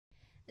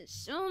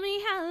Show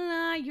me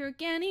how you're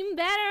getting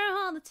better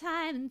all the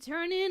time, and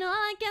turning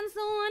all against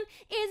the one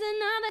is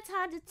another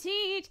time to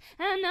teach.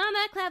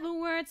 Another clever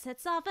word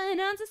sets off an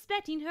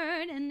unsuspecting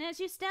herd, and as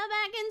you step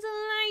back into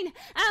line,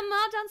 I'm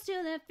all dance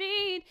to their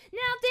feet.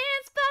 Now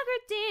dance,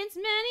 fucker, dance,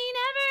 man, he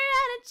never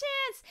had a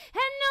chance,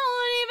 and no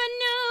one even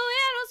knew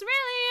it was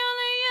really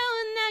only you,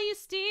 and now you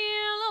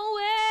steal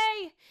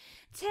away.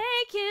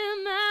 Take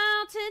him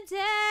out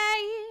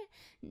today.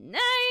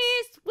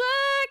 Nice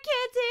work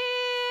you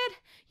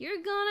did. You're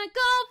gonna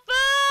go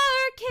for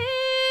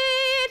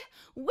kid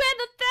with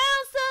 1,000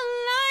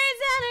 lies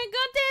and a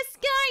good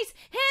disguise.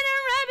 Hit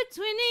her right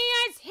between the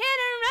eyes, hit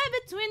her right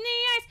between the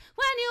eyes.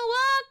 When you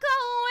walk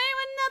away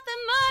with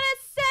nothing more to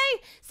say,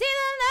 see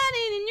the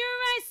light in your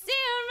eyes,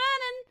 see her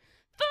running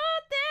for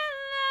their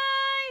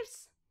lives.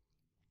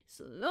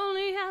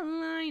 Slowly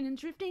outline and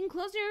drifting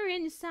closer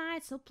in your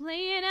sight, so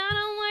play it out,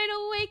 I'm wide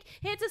awake.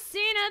 It's a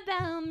scene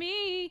about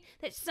me.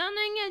 There's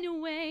something in your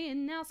way,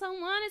 and now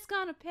someone is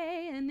gonna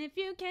pay. And if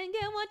you can't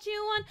get what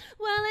you want,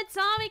 well, it's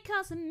all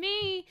because of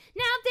me.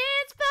 Now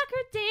dance,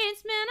 fucker,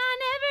 dance, man, I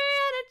never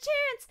had a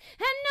chance,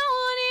 and no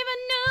one even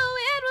knew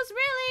it was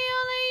really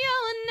only you.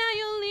 And